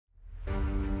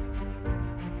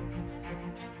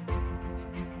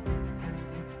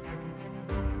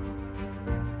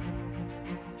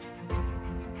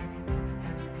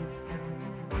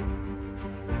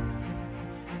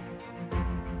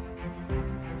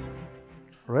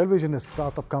Rail Vision is a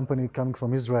startup company coming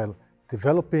from Israel,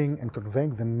 developing and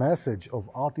conveying the message of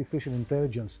artificial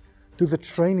intelligence to the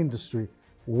train industry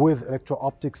with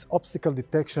electro-optics, obstacle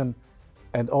detection,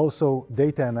 and also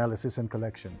data analysis and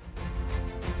collection.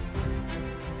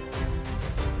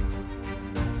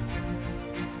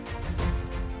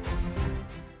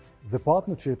 The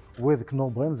partnership with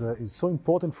Knorr-Bremse is so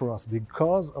important for us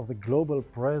because of the global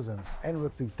presence and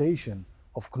reputation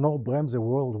of Knorr-Bremse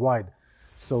worldwide.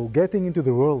 So getting into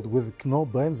the world with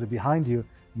Knorr-Bremse behind you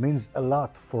means a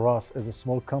lot for us as a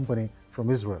small company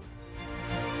from Israel.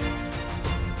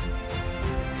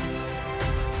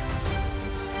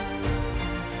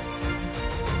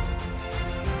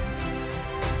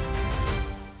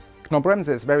 Knorr-Bremse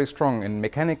is very strong in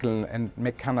mechanical and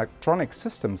mechatronic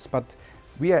systems, but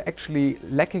we are actually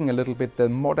lacking a little bit the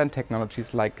modern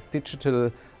technologies like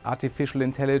digital, artificial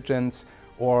intelligence,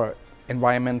 or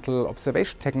environmental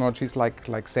observation technologies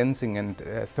like sensing and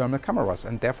thermal cameras.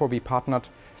 And therefore we partner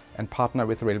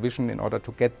with Rail Vision in order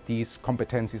to get these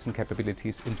competencies and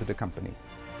capabilities into the company.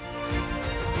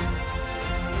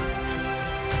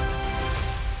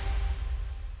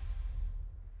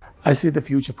 I see the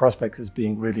future prospects as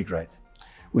being really great.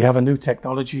 We have a new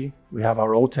technology, we have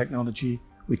our old technology,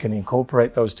 we can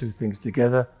incorporate those two things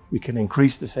together, we can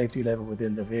increase the safety level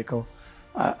within the vehicle,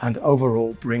 and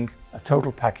overall bring a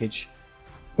total package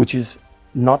which is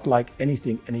not like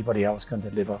anything anybody else can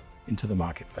deliver into the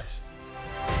marketplace.